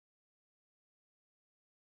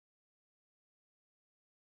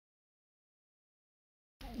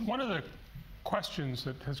One of the questions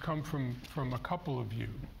that has come from a couple of you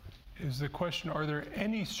is the question, are there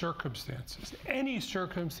any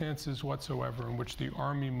circumstances whatsoever in which the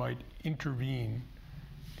army might intervene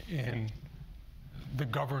in the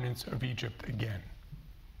governance of Egypt again?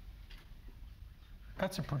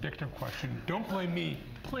 That's a predictive question. Don't blame me,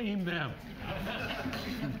 blame them.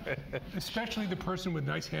 Especially the person with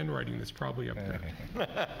nice handwriting that's probably up there.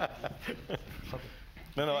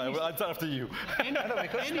 No, I will answer after you.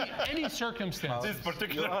 Any circumstance. This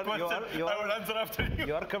particular question, I will answer after you.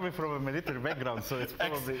 You are coming from a military background, so it's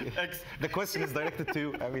probably the question is directed to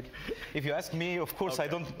you. I mean, if you ask me, of course,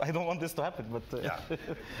 okay. I don't want this to happen, but yeah.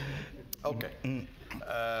 Okay.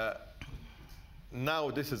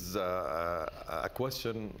 Now this is a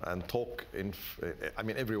question and talk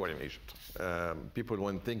everywhere in Egypt. People,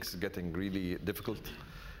 when things getting really difficult,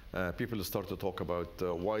 people start to talk about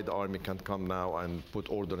why the army can't come now and put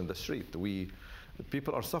order in the street.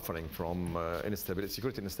 People are suffering from instability,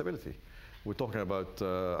 security instability. We're talking about,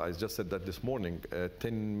 I just said that this morning,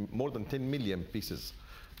 more than 10 million pieces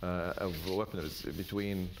of weaponry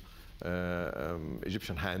between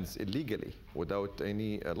Egyptian hands illegally without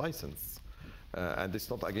any license. And it's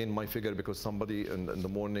not, again, my figure, because somebody in the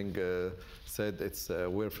morning said it's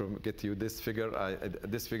where from get you this figure.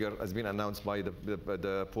 This figure has been announced by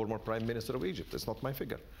the former Prime Minister of Egypt. It's not my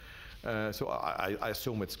figure. So I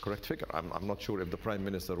assume it's correct figure. I'm not sure if the Prime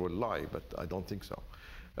Minister will lie, but I don't think so.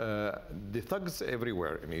 The thugs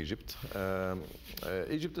everywhere in Egypt.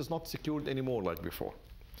 Egypt is not secured anymore like before.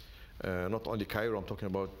 Not only Cairo, I'm talking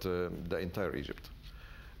about the entire Egypt.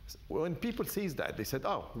 When people see that, they said,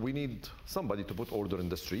 oh, we need somebody to put order in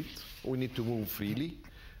the street. We need to move freely.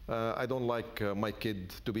 I don't like my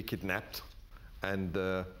kid to be kidnapped. And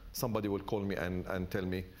somebody will call me and tell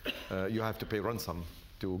me, you have to pay ransom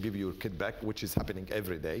to give your kid back, which is happening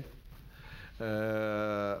every day.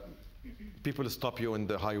 People stop you in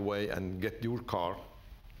the highway and get your car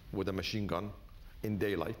with a machine gun in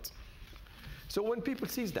daylight. So when people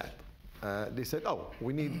see that, they said, oh,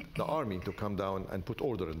 we need the army to come down and put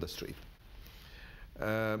order in the street.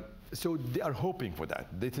 So they are hoping for that.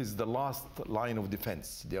 This is the last line of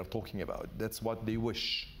defense they are talking about. That's what they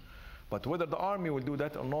wish. But whether the army will do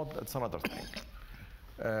that or not, that's another thing.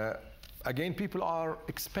 Again, people are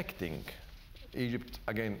expecting Egypt,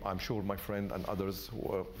 again, I'm sure my friend and others,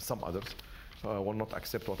 some others, will not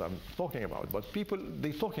accept what I'm talking about. But people,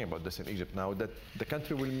 they're talking about this in Egypt now, that the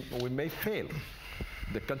country may fail.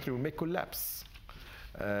 The country will may collapse.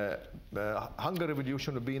 The hunger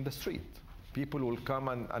revolution will be in the street. People will come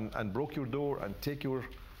and break your door and take your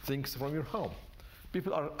things from your home.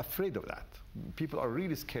 People are afraid of that. People are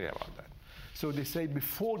really scared about that. So they say,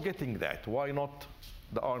 before getting that, why not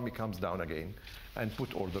the army comes down again and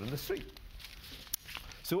put order in the street?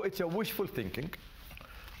 So it's a wishful thinking,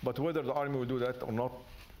 but whether the army will do that or not,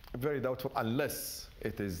 very doubtful, unless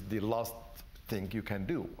it is the last thing you can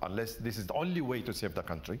do, unless this is the only way to save the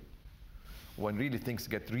country. When really things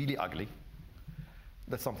get really ugly,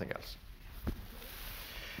 that's something else.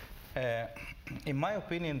 In my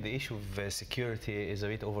opinion, the issue of security is a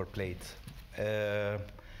bit overplayed.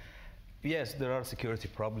 Yes, there are security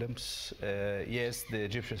problems. Yes, the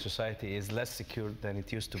Egyptian society is less secure than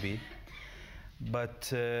it used to be.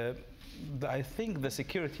 But I think the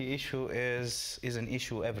security issue is an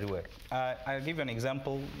issue everywhere. I'll give you an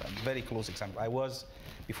example, a very close example.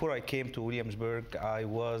 Before I came to Williamsburg, I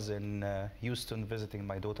was in Houston visiting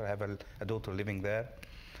my daughter. I have a daughter living there.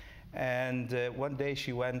 And one day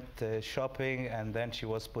she went shopping, and then she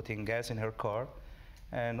was putting gas in her car.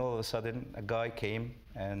 And all of a sudden, a guy came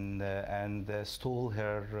and stole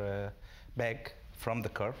her bag from the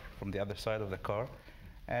car, from the other side of the car,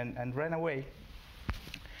 and ran away.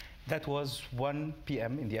 That was 1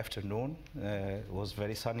 p.m. in the afternoon. It was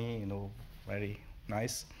very sunny, very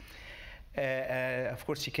nice. Of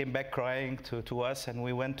course, she came back crying to us, and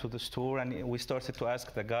we went to the store, and we started to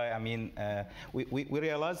ask the guy. I mean, we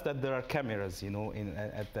realized that there are cameras,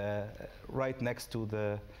 right next to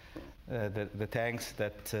the tanks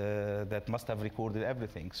that must have recorded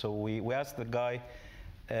everything. So we asked the guy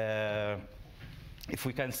if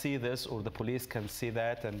we can see this, or the police can see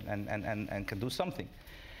that and can do something.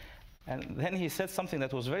 And then he said something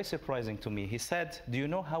that was very surprising to me. He said, do you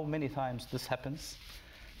know how many times this happens?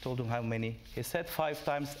 I told him how many. He said 5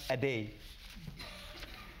 times a day.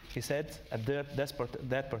 He said at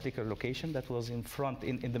that particular location that was in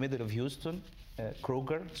the middle of Houston,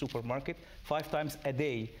 Kroger supermarket, 5 times a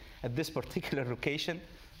day at this particular location,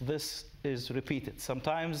 this is repeated.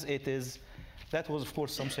 Sometimes that was of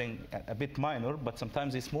course something a bit minor, but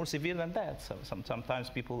sometimes it's more severe than that. So sometimes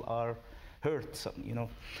people are hurt,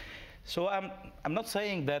 So I'm not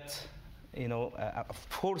saying that, you know, of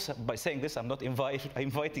course, by saying this, I'm not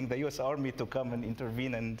inviting the U.S. Army to come and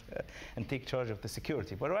intervene and take charge of the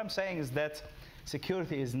security. But what I'm saying is that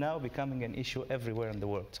security is now becoming an issue everywhere in the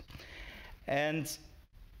world. And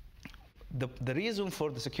the reason for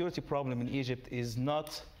the security problem in Egypt is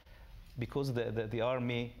not because the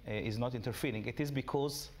army is not interfering. It is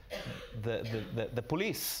because the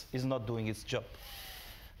police is not doing its job.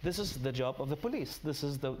 This is the job of the police. This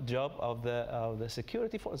is the job of the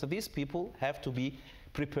security force. So these people have to be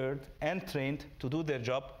prepared and trained to do their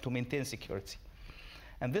job to maintain security.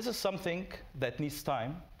 And this is something that needs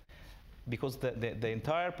time, because the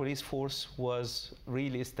entire police force was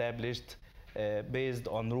really established based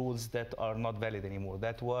on rules that are not valid anymore.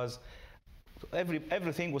 That was,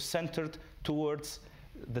 everything was centered towards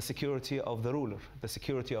the security of the ruler, the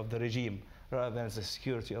security of the regime, rather than the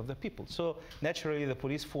security of the people. So naturally, the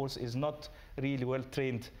police force is not really well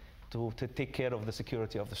trained to take care of the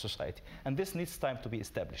security of the society. And this needs time to be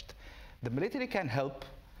established. The military can help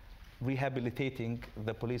rehabilitating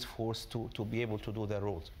the police force to be able to do their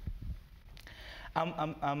roles.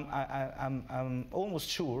 I'm almost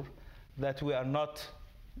sure that we are not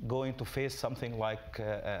going to face something like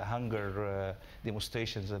hunger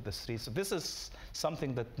demonstrations at the streets. This is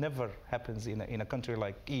something that never happens in a country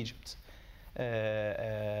like Egypt.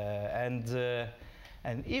 And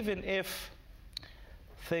even if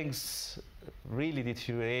things really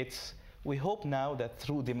deteriorate, we hope now that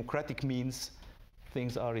through democratic means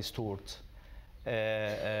things are restored.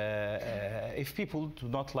 If people do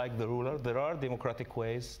not like the ruler, there are democratic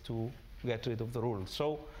ways to get rid of the ruler.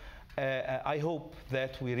 So I hope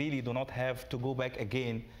that we really do not have to go back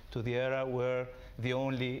again to the era where the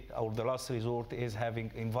only or the last resort is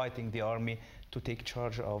inviting the army to take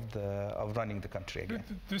charge of running the country again.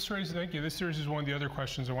 Thank you. This raises one of the other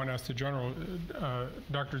questions I want to ask the General.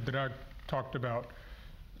 Dr. Darrag talked about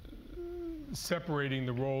separating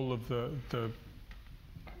the role of the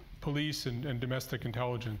police and domestic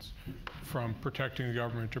intelligence from protecting the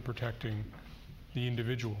government to protecting the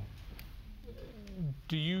individual.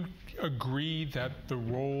 Do you agree that the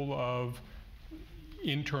role of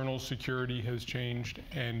internal security has changed,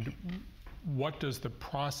 and what does the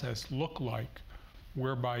process look like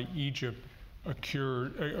whereby Egypt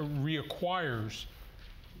reacquires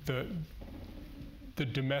the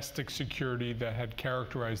domestic security that had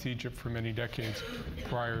characterized Egypt for many decades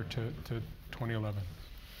prior to 2011?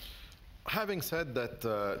 Having said that,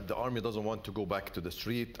 the army doesn't want to go back to the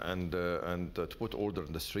street and to put order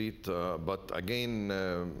in the street, but again,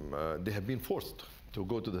 they have been forced to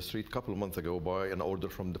go to the street a couple of months ago by an order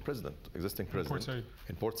from the president, existing president,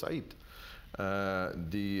 in Port Said.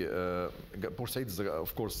 Port Said is,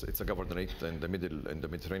 of course, it's a governorate in the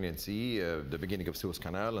Mediterranean Sea, the beginning of Suez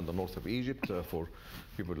Canal in the north of Egypt. For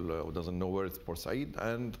people who doesn't know where it's Port Said,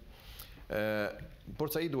 and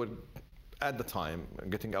Port Said were at the time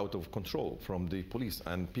getting out of control from the police,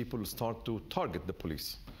 and people start to target the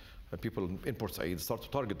police. People in Port Said start to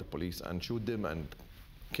target the police and shoot them and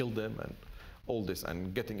kill them and all this,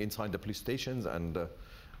 and getting inside the police stations and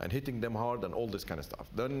hitting them hard and all this kind of stuff.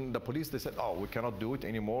 Then the police, they said, oh, we cannot do it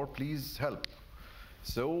anymore, please help.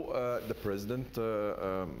 So the president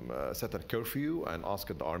set a curfew and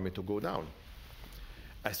asked the army to go down.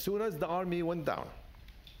 As soon as the army went down,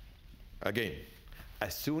 again,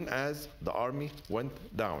 as soon as the army went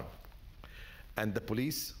down and the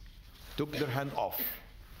police took their hand off,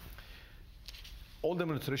 all the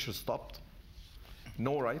militarism stopped.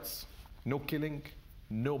 No riots, no killing,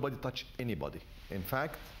 nobody touched anybody. In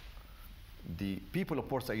fact, the people of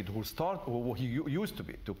Port Said who used to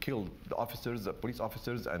be to kill the officers, the police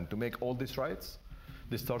officers, and to make all these riots,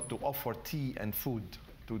 they start to offer tea and food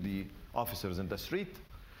to the officers in the street.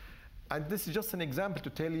 And this is just an example to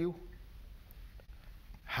tell you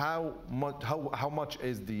how much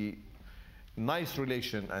is the nice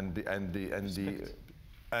relation and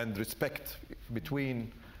respect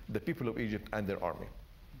between the people of Egypt and their army.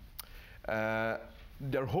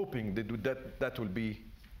 They're hoping that will be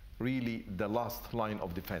really the last line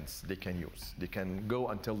of defense they can use. They can go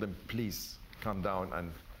and tell them, please come down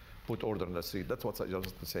and put order in the street. That's what I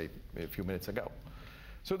just said a few minutes ago.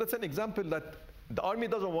 So that's an example that the army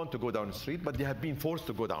doesn't want to go down the street, but they have been forced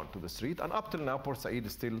to go down to the street. And up till now, Port Said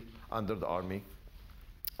is still under the army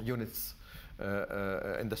units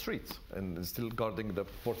in the streets and still guarding the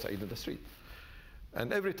Port Said in the street.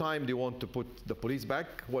 And every time they want to put the police back,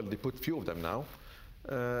 well, they put few of them now,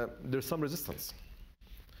 there's some resistance.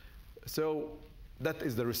 So that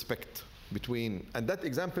is the respect between, and that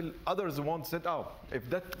example, others once said, oh, if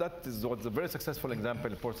was a very successful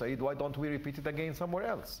example in Port Said, why don't we repeat it again somewhere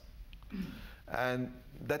else? And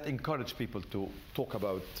that encouraged people to talk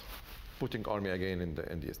about putting army again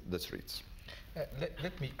in the streets.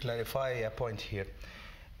 Let me clarify a point here.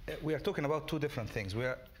 We are talking about two different things. We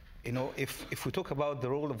are, if we talk about the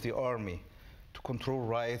role of the army to control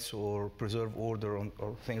riots or preserve order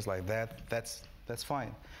or things like that, that's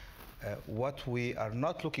fine. What we are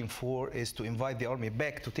not looking for is to invite the army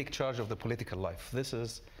back to take charge of the political life.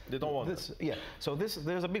 They don't want this. Yeah. So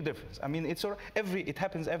there's a big difference. I mean, it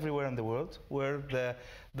happens everywhere in the world where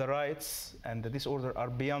the riots and the disorder are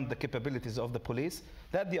beyond the capabilities of the police.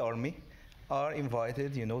 That the army are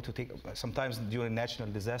invited, to take. Sometimes during national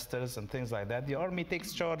disasters and things like that, the army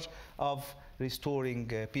takes charge of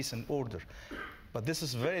restoring peace and order. But this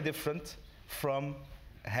is very different from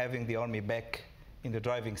having the army back in the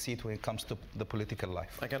driving seat when it comes to the political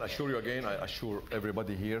life. I can assure you again, I assure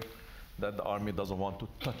everybody here that the army doesn't want to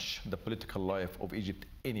touch the political life of Egypt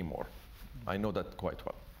anymore. I know that quite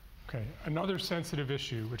well. Okay, another sensitive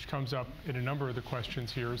issue which comes up in a number of the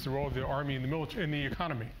questions here is the role of the army in the military, in the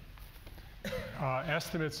economy.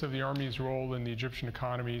 Estimates of the army's role in the Egyptian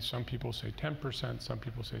economy, some people say 10%, some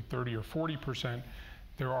people say 30 or 40%.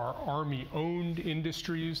 There are army-owned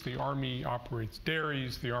industries. The army operates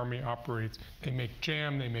dairies. The army operates, they make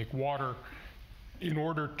jam, they make water, in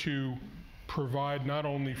order to provide not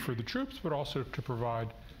only for the troops, but also to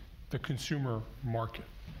provide the consumer market.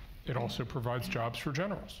 It also provides jobs for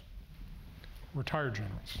generals, retired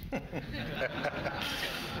generals.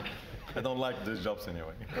 I don't like these jobs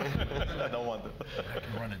anyway. I don't want them. I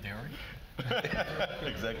can run a dairy.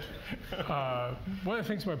 Exactly. One of the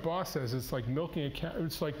things my boss says, it's like milking a cow.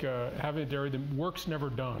 It's like having a dairy. The work's never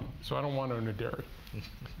done. So I don't want to own a dairy.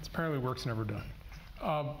 It's apparently work's never done.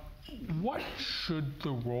 What should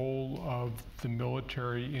the role of the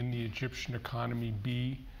military in the Egyptian economy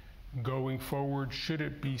be going forward? Should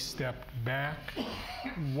it be stepped back?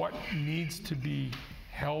 What needs to be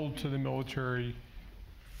held to the military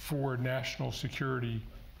for national security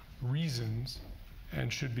reasons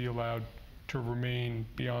and should be allowed to remain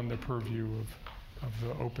beyond the purview of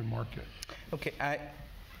the open market? Okay,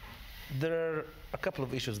 there are a couple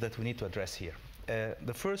of issues that we need to address here.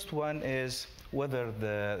 The first one is whether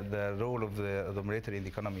the role of the military in the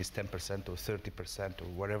economy is 10% or 30% or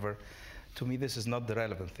whatever. To me, this is not the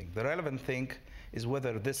relevant thing. The relevant thing is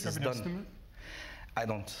whether this is done. Estimate? I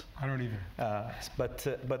don't. I don't either. But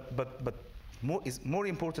more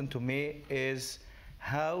important to me is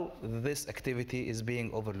how this activity is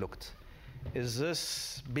being overlooked. Is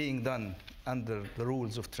this being done under the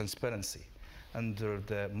rules of transparency, under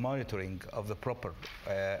the monitoring of the proper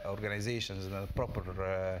organizations and the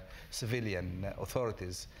proper civilian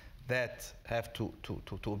authorities that have to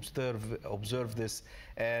observe this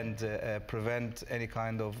and prevent any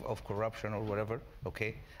kind of corruption or whatever?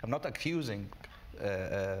 Okay, I'm not accusing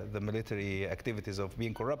the military activities of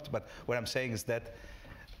being corrupt, but what I'm saying is that,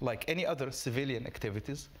 like any other civilian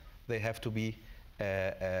activities, they have to be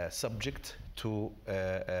subject to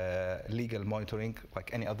legal monitoring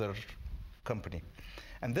like any other company.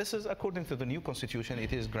 And this is, according to the new constitution,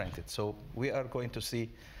 it is granted. So we are going to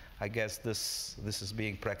see, I guess, this is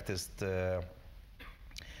being practiced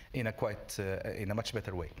in a much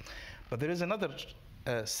better way. But there is another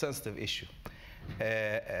sensitive issue.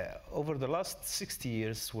 Over the last 60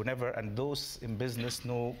 years, whenever, and those in business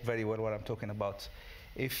know very well what I'm talking about,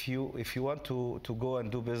 if you want to go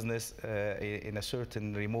and do business in a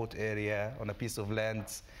certain remote area on a piece of land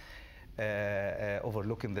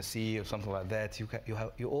overlooking the sea or something like that,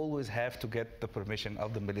 you always have to get the permission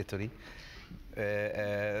of the military.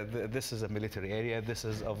 This is a military area. This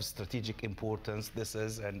is of strategic importance. This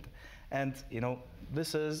is and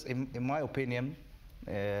this is, in my opinion,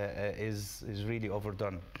 is really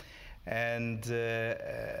overdone. And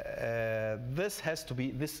this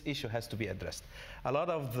issue has to be addressed. A lot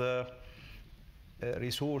of the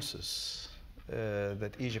resources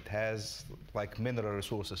that Egypt has, like mineral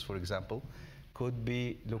resources, for example, could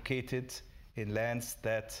be located in lands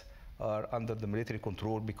that are under the military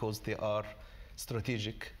control because they are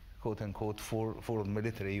strategic, quote unquote, for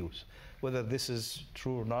military use. Whether this is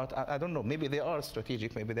true or not, I don't know. Maybe they are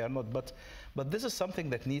strategic, maybe they are not. But this is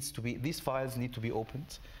something that needs to be, these files need to be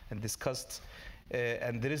opened and discussed.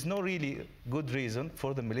 And there is no really good reason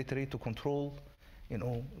for the military to control,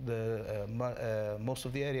 most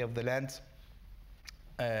of the area of the land,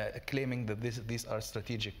 claiming that these are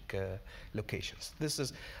strategic locations.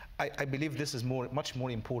 I believe this is much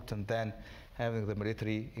more important than having the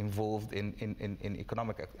military involved in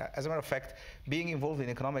economic. As a matter of fact, being involved in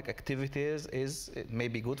economic activities may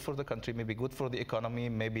be good for the country, may be good for the economy,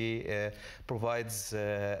 maybe provides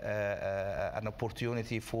an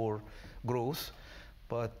opportunity for growth.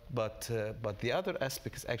 But the other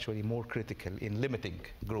aspect is actually more critical in limiting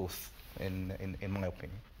growth, in my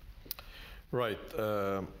opinion. Right.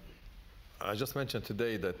 I just mentioned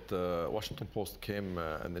today that Washington Post came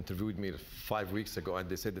and interviewed me 5 weeks ago, and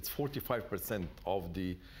they said it's 45% of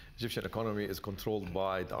the Egyptian economy is controlled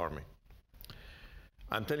by the army.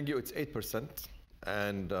 I'm telling you it's 8%,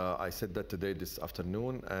 and I said that today this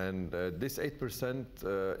afternoon, and this 8%,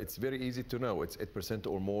 it's very easy to know. It's 8%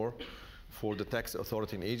 or more for the tax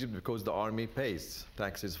authority in Egypt, because the army pays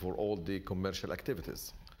taxes for all the commercial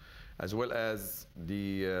activities, as well as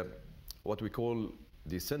the what we call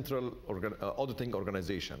the Central Auditing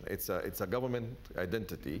Organization. It's a government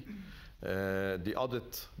identity. They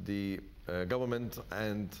audit the government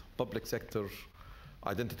and public sector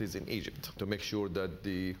identities in Egypt to make sure that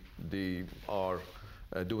they are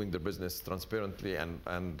doing their business transparently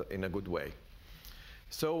and in a good way.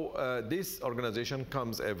 So this organization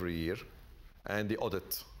comes every year, and they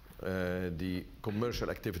audit the commercial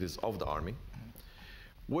activities of the army,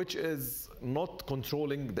 which is not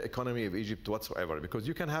controlling the economy of Egypt whatsoever, because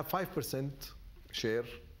you can have 5% share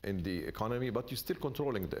in the economy, but you're still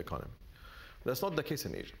controlling the economy. That's not the case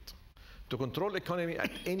in Egypt. To control economy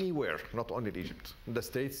at anywhere, not only in Egypt, in the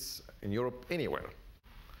States, in Europe, anywhere,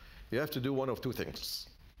 you have to do one of two things.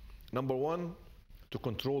 Number one, to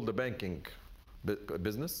control the banking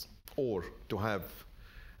business, or to have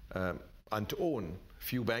and to own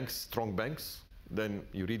few banks, strong banks, then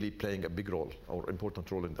you're really playing a big role or important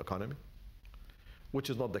role in the economy, which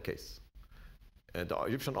is not the case. The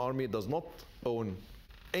Egyptian army does not own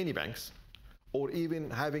any banks, or even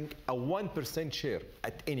having a 1% share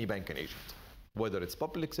at any bank in Egypt, whether it's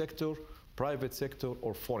public sector, private sector,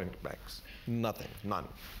 or foreign banks. Nothing, none.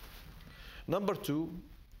 Number two,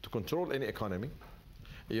 to control any economy,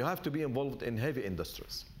 you have to be involved in heavy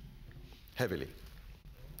industries, heavily,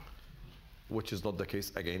 which is not the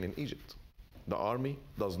case again in Egypt. The army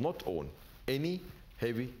does not own any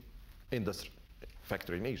heavy industry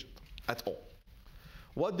factory in Egypt at all.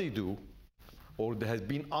 What they do, or they have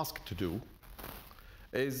been asked to do,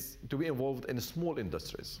 is to be involved in small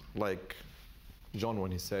industries, like John,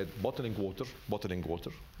 when he said bottling water,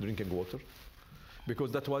 drinking water,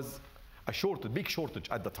 because that was a shortage, big shortage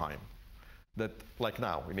at the time. That, like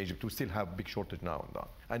now in Egypt, we still have big shortage now and that.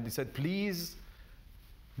 And he said, please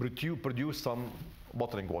produce some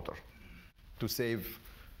bottling water to save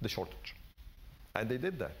the shortage. And they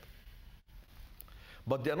did that.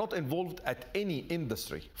 But they are not involved at any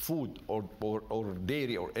industry, food or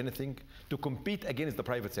dairy or anything, to compete against the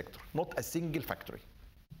private sector. Not a single factory.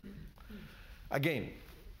 Again,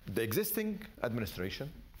 the existing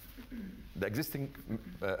administration, the existing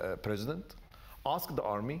president, asked the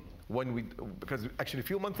army because actually a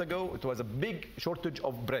few months ago it was a big shortage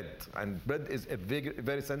of bread, and bread is a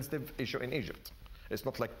very sensitive issue in Egypt. It's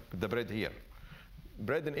not like the bread here.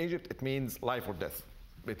 Bread in Egypt, it means life or death.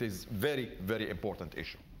 It is very, very important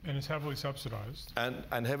issue. And it's heavily subsidized.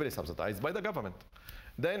 And heavily subsidized by the government.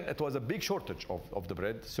 Then it was a big shortage of the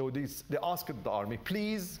bread, so they asked the army,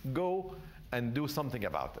 please go and do something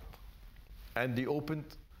about it. And they opened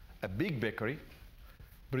a big bakery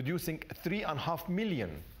producing 3.5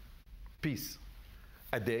 million pieces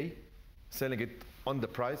a day, selling it on the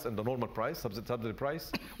price and the normal price, subsidized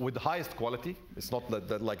price, with the highest quality. It's not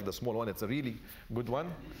like the small one, it's a really good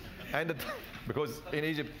one. And because in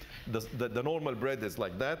Egypt, the normal bread is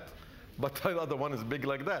like that, but the other one is big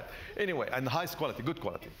like that. Anyway, and highest quality, good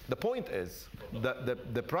quality. The point is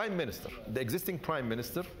that the prime minister, the existing prime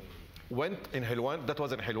minister, went in Helwan. That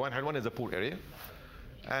was in Helwan. Helwan is a poor area.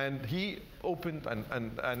 And he opened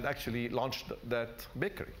and actually launched that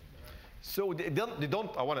bakery. So they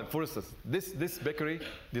don't, I want to, for instance, this bakery,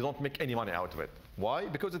 they don't make any money out of it. Why?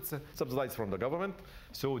 Because it's subsidized from the government.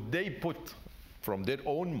 So they put from their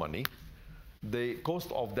own money the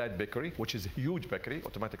cost of that bakery, which is a huge bakery,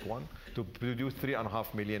 automatic one, to produce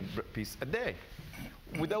 3.5 million pieces a day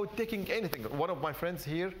without taking anything. One of my friends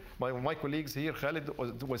here, my colleagues here, Khalid,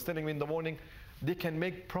 was telling me in the morning, they can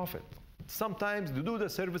make profit. Sometimes they do the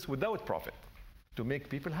service without profit to make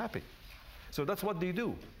people happy. So that's what they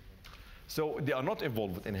do. So they are not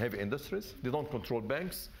involved in heavy industries, they don't control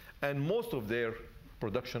banks, and most of their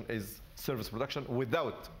production is service production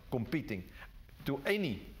without competing to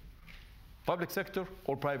any public sector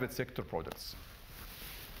or private sector products.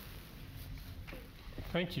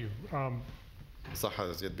 Thank you. صح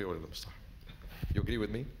هذا زياد بيقول ولا مش صح؟ You agree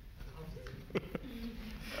with me?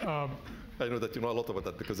 I know that you know a lot about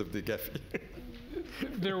that because of the GAFI.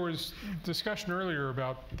 There was discussion earlier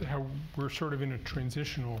about how we're sort of in a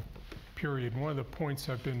transitional period. One of the points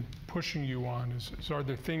I've been pushing you on is are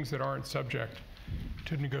there things that aren't subject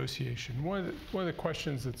to negotiation. One of the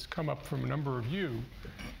questions that's come up from a number of you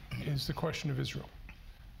is the question of Israel.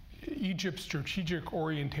 Egypt's strategic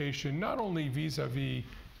orientation, not only vis-a-vis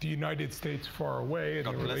the United States far away and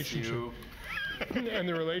the relationship and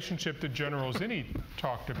the relationship that General Zinni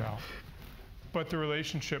talked about, but the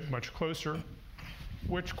relationship much closer,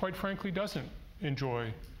 which quite frankly doesn't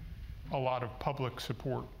enjoy a lot of public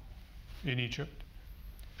support in Egypt.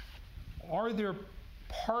 Are there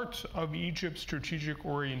parts of Egypt's strategic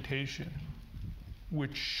orientation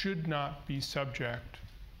which should not be subject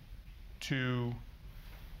to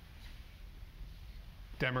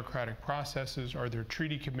democratic processes? Are there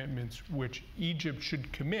treaty commitments which Egypt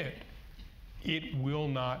should commit it will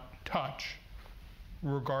not touch,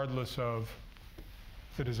 regardless of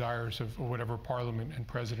the desires of whatever parliament and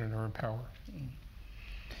president are in power?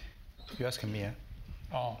 You're asking me, yeah?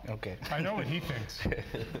 Oh, okay. I know what he thinks.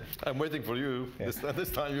 I'm waiting for you. Yeah.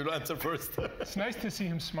 This time you'll answer first. It's nice to see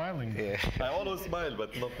him smiling. Yeah. I always smile,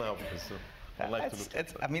 but not now because I like to look.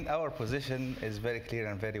 I mean, our position is very clear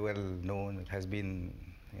and very well known. It has been,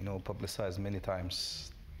 publicized many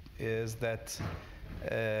times. Is that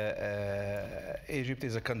Egypt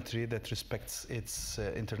is a country that respects its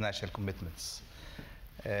international commitments.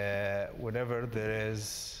 Whenever there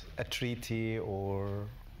is a treaty or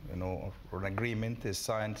an agreement is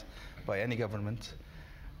signed by any government,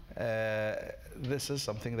 this is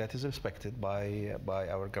something that is respected by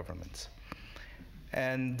our government.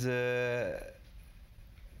 And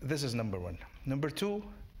this is number one. Number two,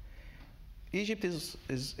 Egypt is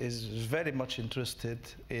very much interested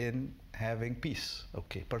in having peace,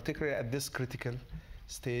 particularly at this critical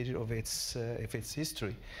stage of its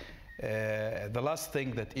history. The last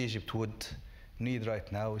thing that Egypt would need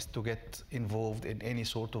right now is to get involved in any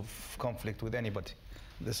sort of conflict with anybody.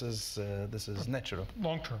 This is natural.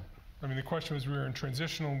 Long term. I mean, the question was, we were in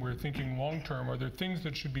transitional, we're thinking long term. Are there things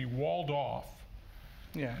that should be walled off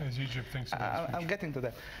as Egypt thinks about its future? I'm getting to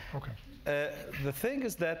that. Okay. The thing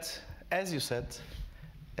is that, as you said,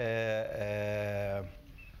 the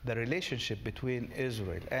relationship between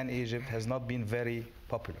Israel and Egypt has not been very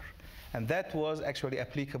popular. And that was actually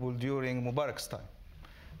applicable during Mubarak's time.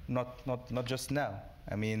 Not just now.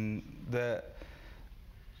 I mean, the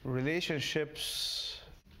relationships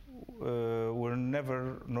were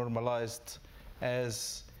never normalized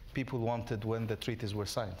as people wanted when the treaties were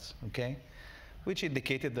signed, which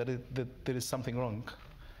indicated that there is something wrong.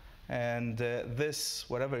 And this,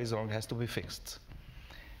 whatever is wrong, has to be fixed.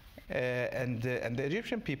 And the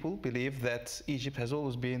Egyptian people believe that Egypt has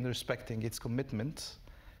always been respecting its commitment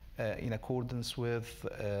in accordance with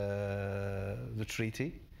the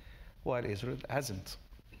treaty, while Israel hasn't.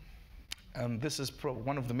 And this is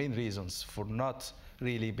one of the main reasons for not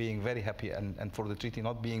really being very happy and for the treaty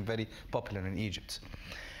not being very popular in Egypt.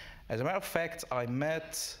 As a matter of fact, I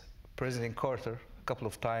met President Carter a couple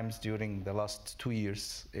of times during the last 2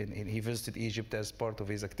 years. He visited Egypt as part of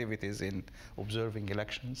his activities in observing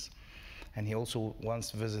elections. And he also once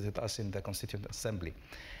visited us in the Constituent Assembly.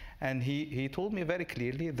 And he told me very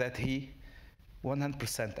clearly that he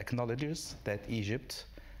 100% acknowledges that Egypt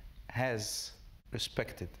has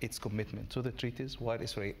respected its commitment to the treaties, while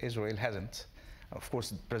Israel hasn't. Of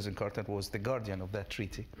course, President Carter was the guardian of that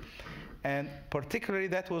treaty. And particularly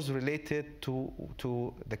that was related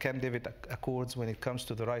to the Camp David Accords when it comes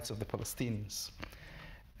to the rights of the Palestinians.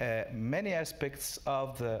 Many aspects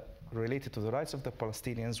related to the rights of the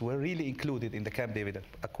Palestinians were really included in the Camp David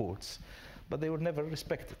Accords, but they were never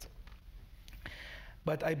respected.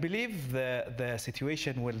 But I believe the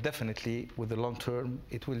situation will definitely, with the long term,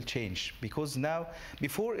 it will change. Because now,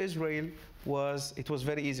 before Israel it was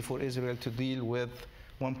very easy for Israel to deal with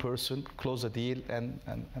one person, close a deal, and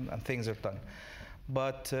things are done.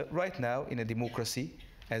 But right now, in a democracy,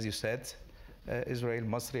 as you said, Israel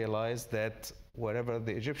must realize that whatever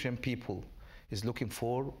the Egyptian people is looking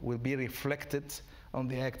for will be reflected on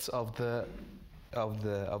the acts of the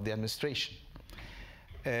administration.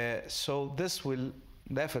 So this will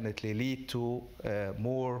definitely lead to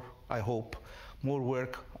more, I hope, more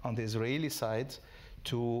work on the Israeli side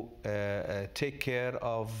to take care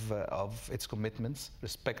of its commitments,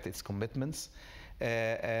 respect its commitments,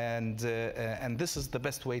 and this is the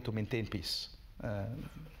best way to maintain peace.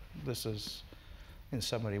 This is, in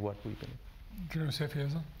summary, what we believe. General Seif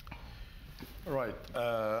Elyazal? Right.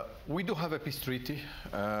 We do have a peace treaty,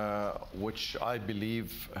 which I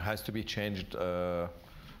believe has to be changed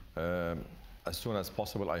as soon as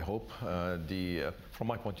possible, I hope. From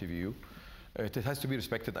my point of view, it has to be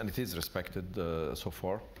respected, and it is respected so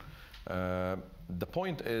far. The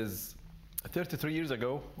point is, 33 years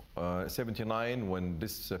ago, 79, when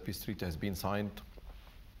this peace treaty has been signed,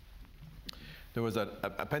 there was an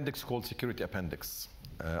appendix called Security Appendix.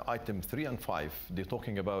 Item 3 and 5, they're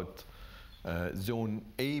talking about zone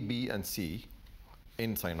A, B, and C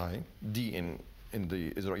in Sinai, D in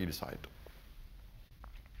the Israeli side.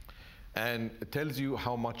 And it tells you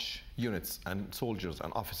how much units and soldiers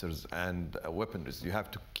and officers and weaponries you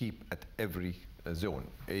have to keep at every zone,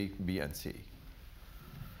 A, B, and C.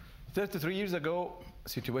 33 years ago,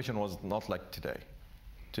 situation was not like today.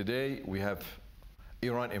 Today, we have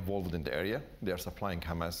Iran involved in the area. They are supplying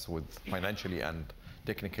Hamas with financially and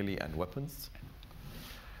technically and weapons.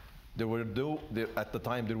 At the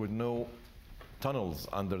time, there were no tunnels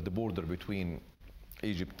under the border between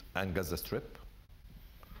Egypt and Gaza Strip.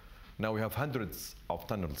 Now we have hundreds of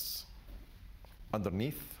tunnels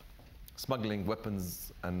underneath, smuggling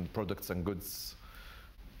weapons and products and goods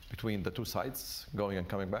between the two sides, going and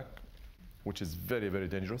coming back, which is very, very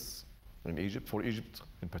dangerous in Egypt, for Egypt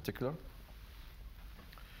in particular.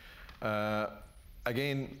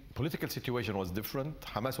 Again, political situation was different.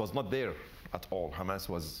 Hamas was not there at all.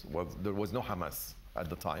 There was no Hamas at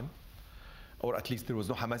the time, or at least there was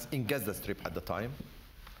no Hamas in Gaza Strip at the time.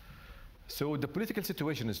 So the political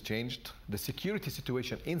situation has changed. The security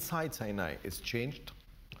situation inside Sinai is changed.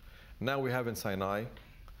 Now we have in Sinai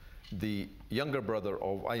the younger brother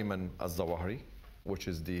of Ayman al-Zawahiri, which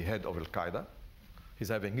is the head of Al-Qaeda. He's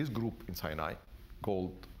having his group in Sinai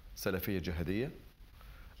called Salafiyya Jihadiyya,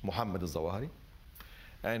 Muhammad al-Zawahiri.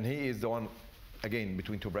 And he is the one, again,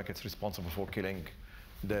 between two brackets, responsible for killing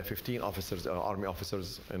the 15 officers, army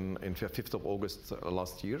officers in 5th of August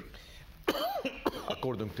last year,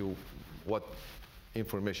 according to what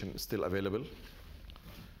information is still available,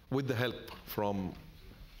 with the help from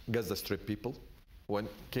Gaza Strip people,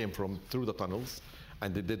 came from through the tunnels,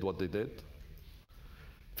 and they did what they did.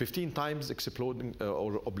 15 times exploding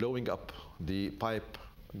or blowing up the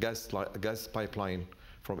gas pipeline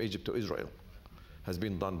from Egypt to Israel has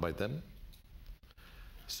been done by them.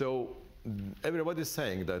 So everybody is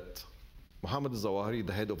saying that Muhammad al-Zawahiri,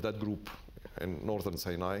 the head of that group in northern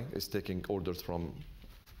Sinai, is taking orders from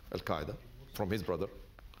Al-Qaeda, from his brother.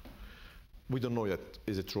 We don't know yet,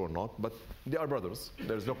 is it true or not, but they are brothers.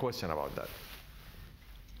 There's no question about that.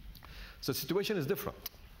 So the situation is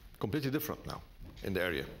different, completely different now in the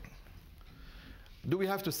area. Do we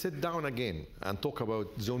have to sit down again and talk about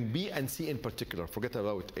zone B and C in particular? Forget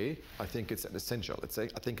about A. I think it's an essential. I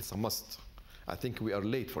think it's a must. I think we are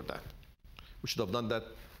late for that. We should have done that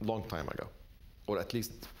a long time ago, or at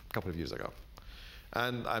least a couple of years ago.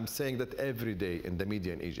 And I'm saying that every day in the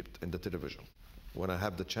media in Egypt, in the television. When I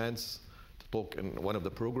have the chance to talk in one of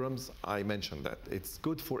the programs, I mention that. It's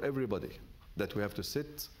good for everybody that we have to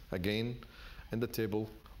sit again in the table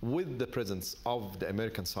with the presence of the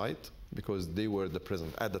American side, because they were the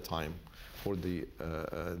present at the time for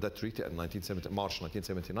that treaty in March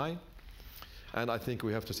 1979. And I think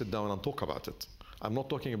we have to sit down and talk about it. I'm not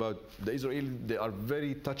talking about the Israelis. They are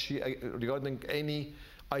very touchy regarding any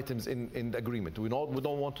items in the agreement. We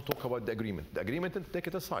don't want to talk about the agreement. The agreement, take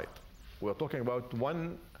it aside. We're talking about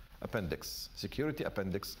one appendix, security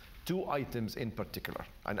appendix, 2 items in particular.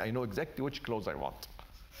 And I know exactly which clause I want.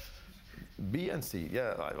 B and C,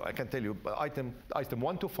 yeah, I can tell you, item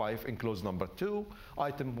 1 to 5 in clause number 2,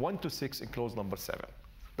 item 1 to 6 in clause number 7.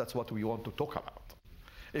 That's what we want to talk about.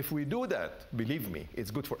 If we do that, believe me, it's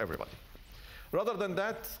good for everybody. Rather than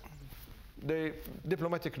that, the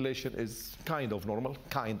diplomatic relation is kind of normal.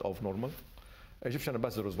 Egyptian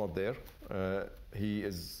ambassador is not there. He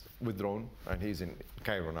is withdrawn, and he's in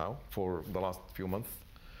Cairo now for the last few months,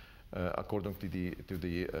 according to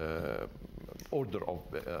the order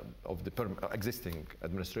of the existing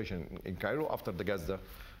administration in Cairo after the Gaza,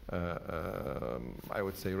 I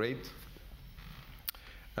would say, raid.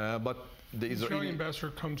 But the Israeli ambassador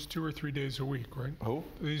comes 2 or 3 days a week, right? Who?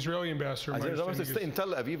 The Israeli ambassador. The ambassador stays in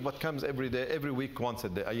Tel Aviv, but comes every day, every week, once a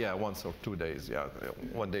day. Yeah, once or 2 days. Yeah,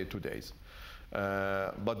 1 day, 2 days.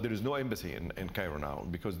 But there is no embassy in Cairo now,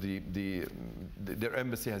 because their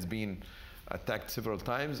embassy has been attacked several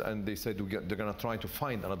times, and they said they're going to try to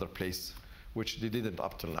find another place, which they didn't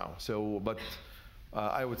up till now. So, but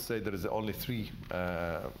I would say there is only 3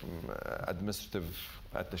 administrative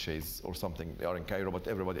attaches or something. They are in Cairo, but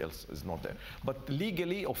everybody else is not there. But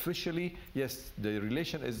legally, officially, yes, the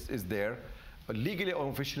relation is there. But legally or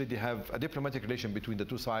officially, they have a diplomatic relation between the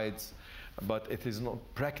 2 sides, but it is not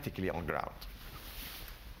practically on ground.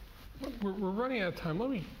 We're running out of time. Let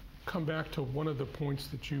me come back to one of the points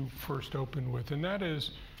that you first opened with, and that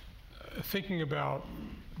is thinking about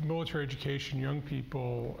military education, young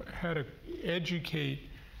people, how to educate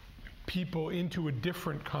people into a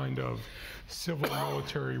different kind of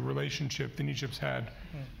civil-military relationship than Egypt's had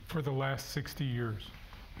for the last 60 years.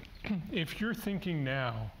 if you're thinking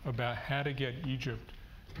now about how to get Egypt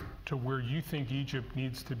to where you think Egypt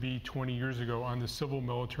needs to be 20 years ago on the civil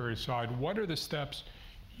military side, what are the steps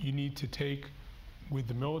you need to take with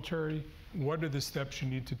the military? What are the steps you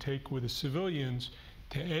need to take with the civilians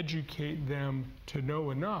to educate them to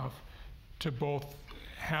know enough to both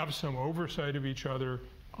have some oversight of each other,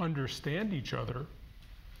 understand each other,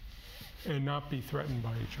 and not be threatened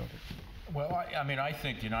by each other? Well, I mean, I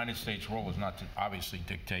think the United States' role is not to obviously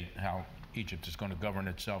dictate how Egypt is going to govern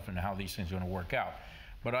itself and how these things are going to work out.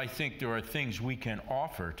 But I think there are things we can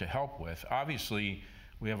offer to help with. Obviously,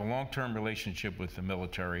 we have a long-term relationship with the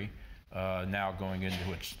military, now going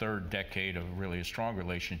into its third decade of really a strong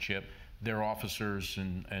relationship. Their officers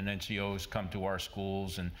and NCOs come to our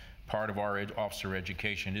schools, and part of our officer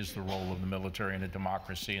education is the role of the military in a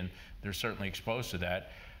democracy, and they're certainly exposed to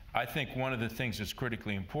that. I think one of the things that's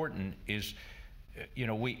critically important is, you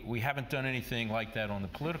know, we haven't done anything like that on the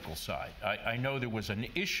political side. I know there was an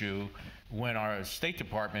issue when our State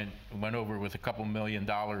Department went over with a couple $1 million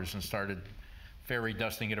and started fairy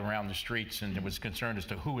dusting it around the streets, and there was concern as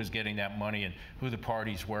to who was getting that money and who the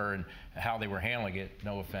parties were and how they were handling it.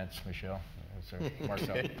 No offense, Michelle.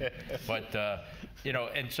 Marcel. But, you know,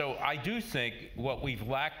 and so I do think what we've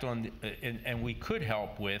lacked on, and we could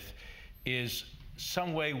help with, is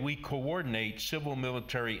some way we coordinate civil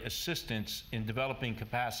military assistance in developing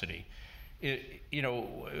capacity. You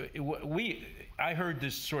know, I heard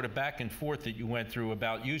this sort of back and forth that you went through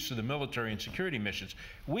about use of the military in security missions.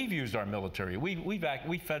 We've used our military. We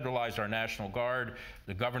federalized our National Guard.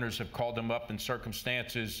 The governors have called them up in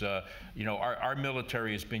circumstances. You know, our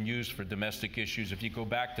military has been used for domestic issues. If you go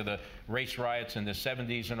back to the race riots in the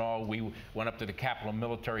 70s and all, we went up to the Capitol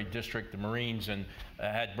Military District, the Marines, and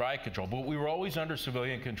had riot control. But we were always under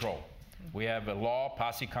civilian control. We have a law,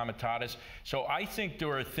 posse comitatus. So I think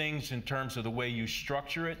there are things in terms of the way you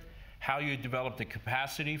structure it, how you develop the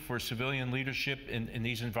capacity for civilian leadership in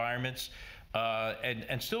these environments,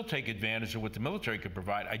 and still take advantage of what the military could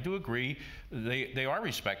provide. I do agree they are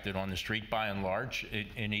respected on the street by and large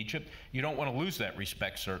in Egypt. You don't want to lose that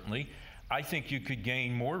respect, certainly. I think you could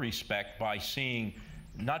gain more respect by seeing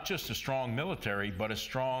not just a strong military, but a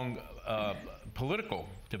strong political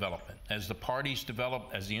development. As the parties develop,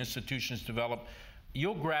 as the institutions develop,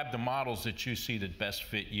 you'll grab the models that you see that best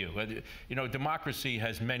fit you. You know, democracy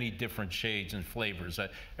has many different shades and flavors.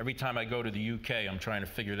 Every time I go to the UK, I'm trying to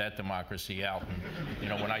figure that democracy out. And, you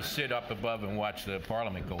know, when I sit up above and watch the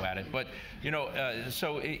parliament go at it. But, you know,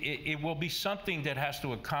 so it will be something that has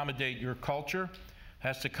to accommodate your culture,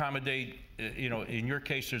 has to accommodate, you know, in your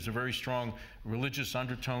case, there's a very strong religious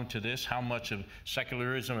undertone to this, how much of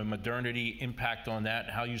secularism and modernity impact on that,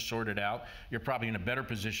 how you sort it out. You're probably in a better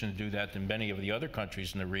position to do that than many of the other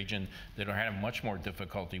countries in the region that are having much more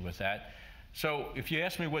difficulty with that. So if you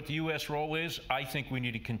ask me what the U.S. role is, I think we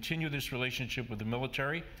need to continue this relationship with the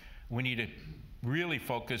military. We need to really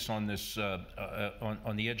focus on this,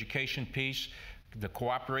 on the education piece, the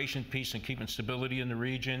cooperation piece, and keeping stability in the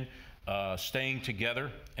region. Staying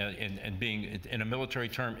together and being, in a military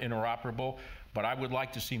term, interoperable. But I would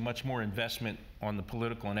like to see much more investment on the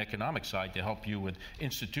political and economic side to help you with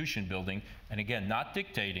institution building. And again, not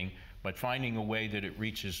dictating, but finding a way that it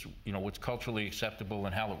reaches, you know, what's culturally acceptable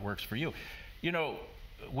and how it works for you. You know,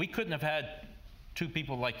 we couldn't have had two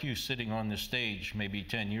people like you sitting on this stage maybe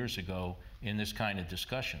 10 years ago in this kind of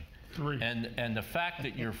discussion. And the fact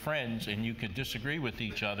that you're friends and you could disagree with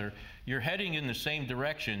each other, you're heading in the same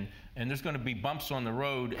direction, and there's going to be bumps on the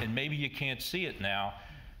road, and maybe you can't see it now,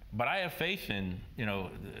 but I have faith in, you know,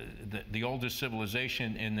 the oldest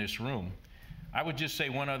civilization in this room. I would just say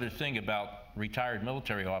one other thing about retired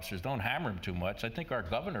military officers. Don't hammer them too much. I think our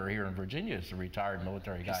governor here in Virginia is a retired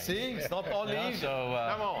military guy. See, it's not only easy. So,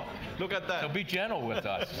 come on, look at that. So be gentle with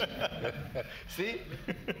us. See?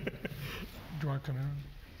 Do you want to come in?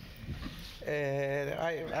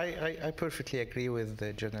 I perfectly agree with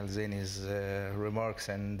General Zinni's remarks,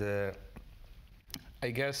 and I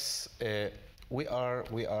guess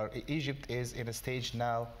Egypt is in a stage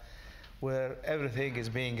now where everything is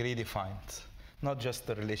being redefined, not just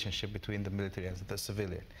the relationship between the military and the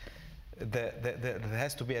civilian. There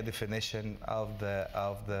has to be a definition of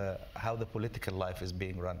how the political life is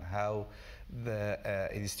being run, how the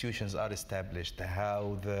institutions are established,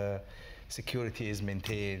 how the security is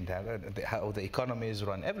maintained, how the economy is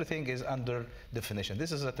run. Everything is under definition.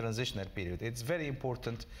 This is a transitional period. It's very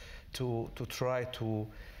important to try to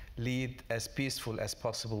lead as peaceful as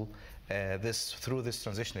possible through this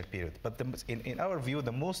transitional period. But in our view,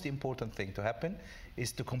 the most important thing to happen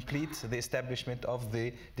is to complete the establishment of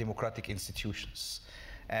the democratic institutions.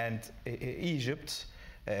 And Egypt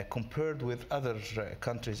compared with other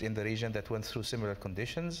countries in the region that went through similar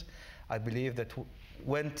conditions, I believe that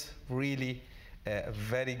went really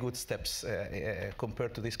very good steps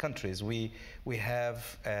compared to these countries. We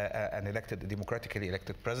have an democratically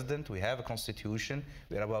elected president. We have a constitution.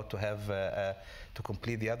 We are about to have to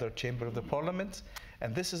complete the other chamber of the parliament,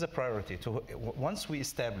 and this is a priority. Once we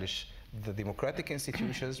establish the democratic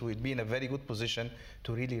institutions, we'll be in a very good position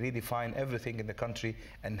to really redefine everything in the country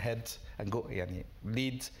and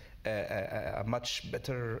lead a much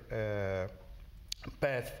better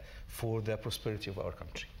path for the prosperity of our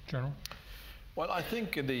country. General? Well, I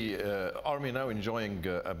think the army now enjoying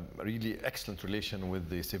a really excellent relation with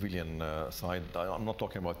the civilian side. I'm not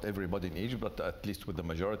talking about everybody in Egypt, but at least with the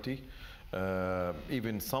majority.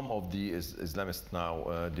 Even some of the Islamists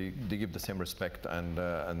now, they give the same respect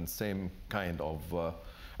and same kind of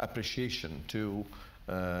appreciation to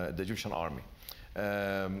the Egyptian army.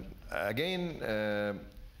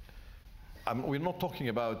 We're not talking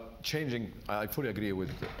about changing. I fully agree with,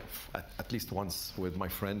 at least once, with my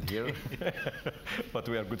friend here, but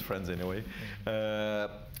we are good friends anyway.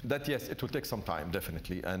 That yes, it will take some time,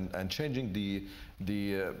 definitely, and changing the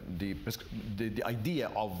idea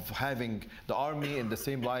of having the army in the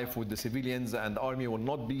same life with the civilians, and the army will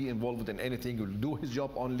not be involved in anything, will do his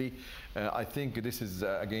job only. I think this is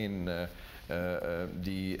again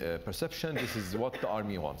the perception. This is what the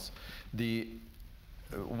army wants.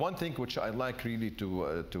 One thing which I'd like really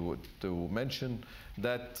to mention,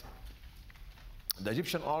 that the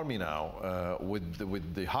Egyptian army now,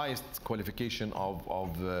 with the highest qualification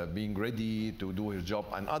of being ready to do his job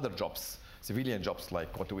and other jobs, civilian jobs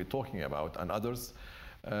like what we're talking about and others,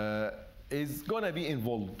 is going to be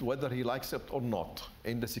involved, whether he likes it or not,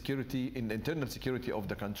 in the security, in the internal security of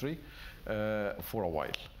the country for a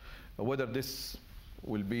while. Whether this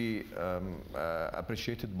will be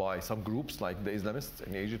appreciated by some groups like the Islamists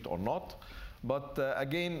in Egypt or not. But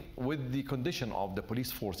again, with the condition of the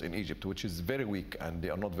police force in Egypt, which is very weak and they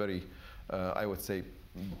are not very, I would say,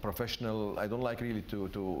 professional. I don't like really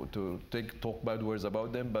to talk bad words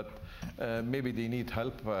about them, but maybe they need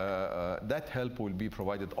help. That help will be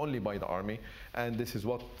provided only by the army, and this is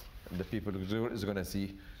what the people is going to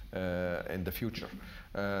see in the future.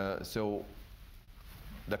 So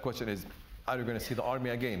the question is, are you going to see the army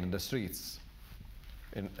again in the streets?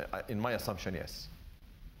 In my assumption, yes.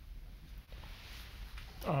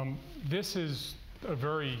 This is a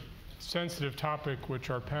very sensitive topic which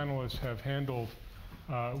our panelists have handled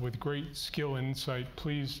with great skill and insight.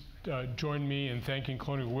 Please join me in thanking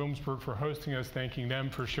Colonial Williamsburg for hosting us, thanking them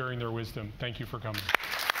for sharing their wisdom. Thank you for coming.